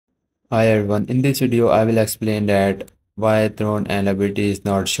Hi everyone, in this video I will explain that why Throne and Liberty is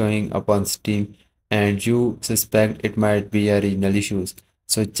not showing up on Steam and you suspect it might be a regional issues.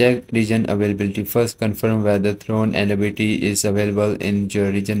 So check region availability first, confirm whether Throne and Liberty is available in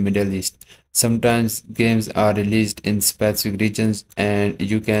your region Middle East. Sometimes games are released in specific regions and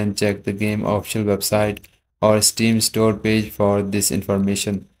you can check the game official website or Steam store page for this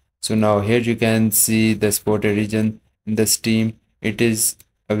information. So now here you can see the supported region in the Steam. It is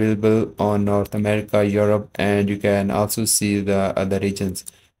available on North America, Europe, and you can also see the other regions.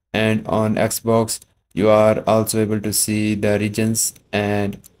 And on Xbox, you are also able to see the regions.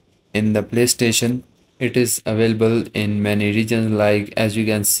 And in the PlayStation, it is available in many regions. Like as you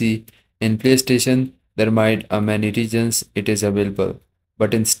can see in PlayStation, there might many regions it is available,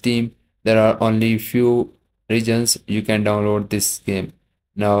 but in Steam, there are only few regions you can download this game.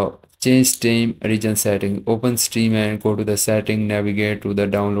 Now change Steam region setting. Open Steam and go to the setting, navigate to the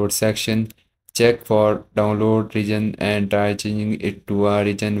download section. Check for download region and try changing it to a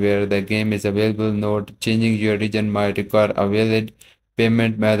region where the game is available. Note changing your region might require a valid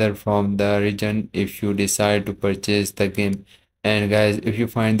payment method from the region if you decide to purchase the game. And guys, if you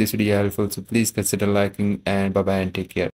find this video helpful, so please consider liking, and bye bye and take care.